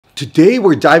Today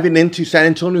we're diving into San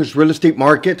Antonio's real estate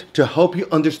market to help you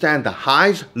understand the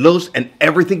highs, lows, and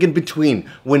everything in between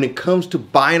when it comes to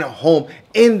buying a home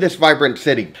in this vibrant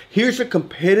city. Here's a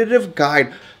competitive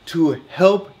guide to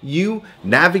help you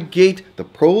navigate the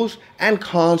pros and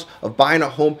cons of buying a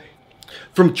home.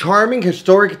 From charming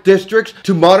historic districts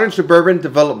to modern suburban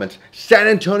developments, San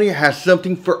Antonio has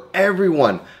something for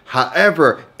everyone.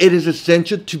 However, it is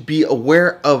essential to be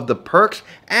aware of the perks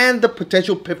and the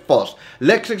potential pitfalls.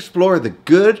 Let's explore the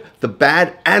good, the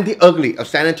bad, and the ugly of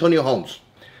San Antonio homes.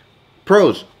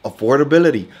 Pros: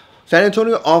 affordability. San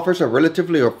Antonio offers a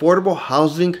relatively affordable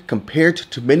housing compared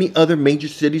to many other major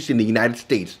cities in the United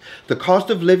States. The cost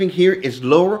of living here is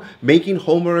lower, making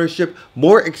homeownership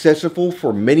more accessible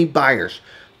for many buyers.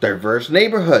 Diverse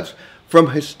neighborhoods.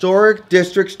 From historic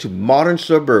districts to modern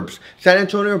suburbs, San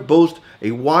Antonio boasts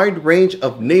a wide range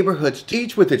of neighborhoods,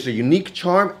 each with its unique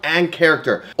charm and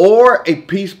character. Or a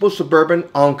peaceful suburban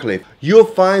enclave. You'll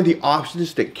find the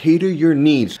options that cater your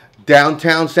needs.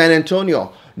 Downtown San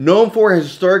Antonio. Known for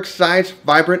historic sites,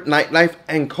 vibrant nightlife,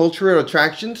 and cultural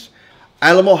attractions,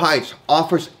 Alamo Heights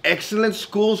offers excellent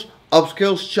schools,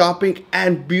 upscale shopping,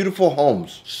 and beautiful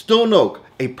homes. Stone Oak,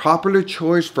 a popular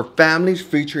choice for families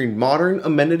featuring modern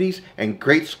amenities and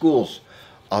great schools.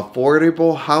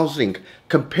 Affordable housing.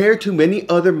 Compared to many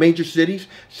other major cities,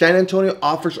 San Antonio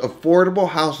offers affordable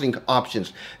housing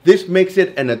options. This makes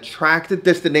it an attractive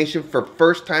destination for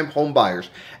first-time homebuyers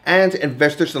and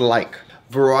investors alike.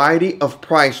 Variety of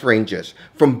price ranges.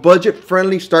 From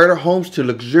budget-friendly starter homes to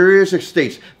luxurious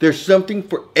estates, there's something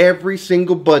for every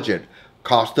single budget.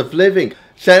 Cost of living.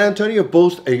 San Antonio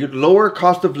boasts a lower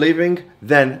cost of living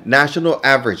than national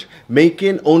average,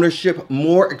 making ownership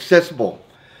more accessible.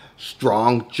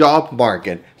 Strong job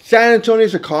market. San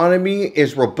Antonio's economy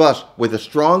is robust with a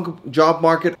strong job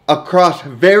market across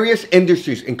various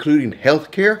industries including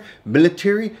healthcare,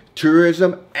 military,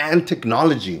 tourism, and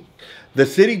technology. The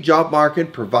city job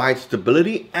market provides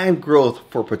stability and growth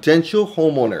for potential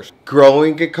homeowners.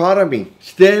 Growing economy.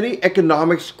 Steady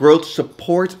economic growth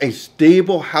supports a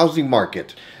stable housing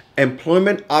market.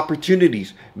 Employment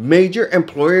opportunities. Major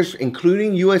employers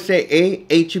including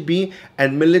USAA, HEB,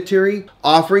 and military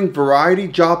offering variety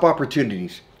job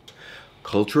opportunities.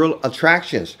 Cultural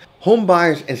attractions. Home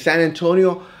buyers in San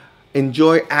Antonio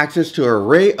enjoy access to an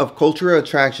array of cultural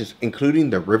attractions including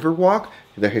the Riverwalk,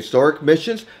 the historic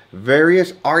missions,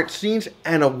 various art scenes,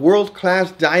 and a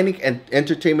world-class dining and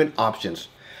entertainment options.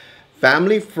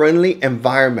 Family-friendly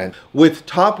environment. With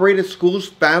top-rated schools,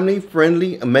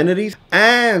 family-friendly amenities,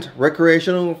 and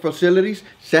recreational facilities,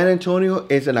 San Antonio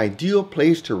is an ideal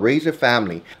place to raise a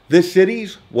family. The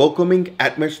city's welcoming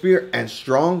atmosphere and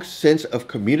strong sense of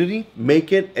community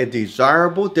make it a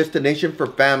desirable destination for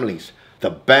families. The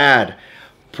bad: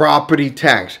 property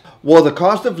tax. While the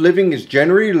cost of living is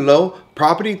generally low,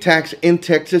 property tax in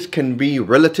Texas can be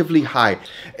relatively high.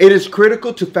 It is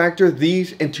critical to factor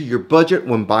these into your budget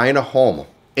when buying a home.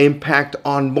 Impact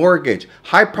on mortgage.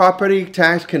 High property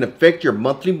tax can affect your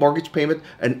monthly mortgage payment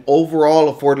and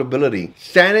overall affordability.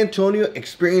 San Antonio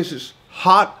experiences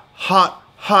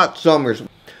hot summers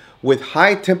with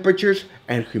high temperatures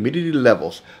and humidity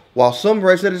levels. While some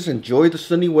residents enjoy the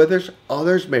sunny weather,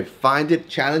 others may find it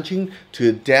challenging to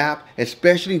adapt,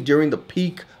 especially during the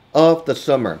peak of the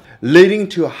summer, leading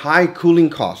to high cooling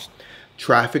costs.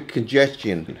 Traffic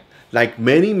congestion. Like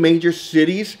many major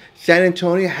cities, San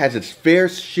Antonio has its fair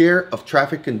share of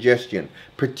traffic congestion,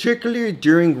 particularly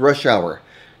during rush hour.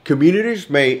 Commuters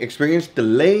may experience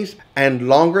delays and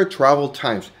longer travel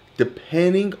times,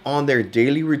 depending on their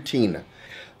daily routine.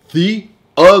 The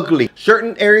ugly.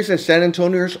 Certain areas in San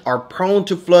Antonio are prone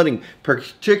to flooding,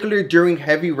 particularly during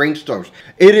heavy rainstorms.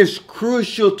 It is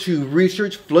crucial to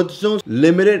research flood zones.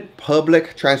 Limited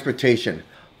public transportation.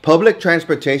 Public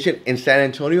transportation in San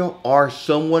Antonio are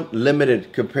somewhat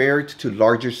limited compared to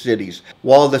larger cities.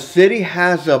 While the city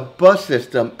has a bus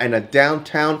system and a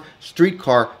downtown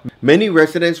streetcar, many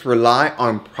residents rely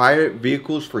on private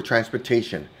vehicles for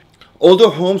transportation. Older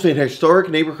homes in historic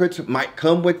neighborhoods might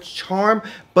come with charm,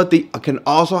 but they can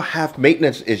also have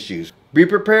maintenance issues. Be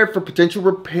prepared for potential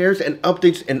repairs and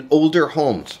updates in older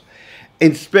homes.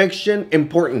 Inspection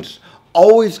importance.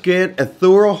 Always get a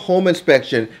thorough home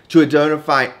inspection to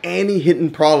identify any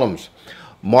hidden problems.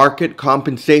 Market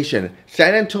compensation.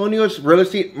 San Antonio's real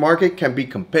estate market can be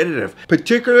competitive,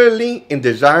 particularly in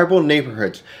desirable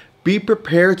neighborhoods. Be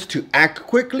prepared to act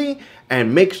quickly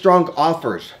and make strong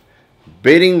offers.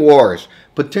 Bidding wars.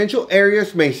 Potential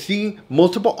areas may see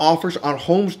multiple offers on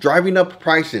homes driving up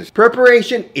prices.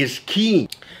 Preparation is key.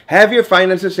 Have your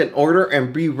finances in order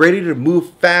and be ready to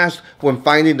move fast when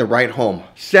finding the right home.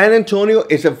 San Antonio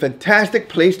is a fantastic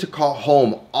place to call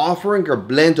home, offering a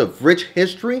blend of rich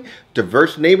history,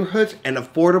 diverse neighborhoods, and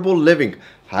affordable living.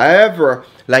 However,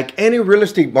 like any real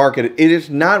estate market, it is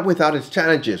not without its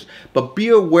challenges, but be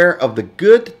aware of the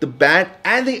good, the bad,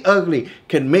 and the ugly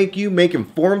can make you make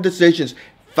informed decisions,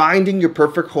 finding your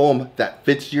perfect home that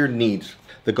fits your needs.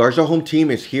 The Garza Home Team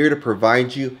is here to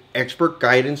provide you expert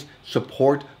guidance,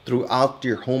 support throughout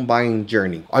your home buying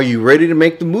journey. Are you ready to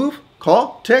make the move?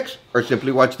 Call, text, or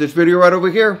simply watch this video right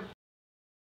over here.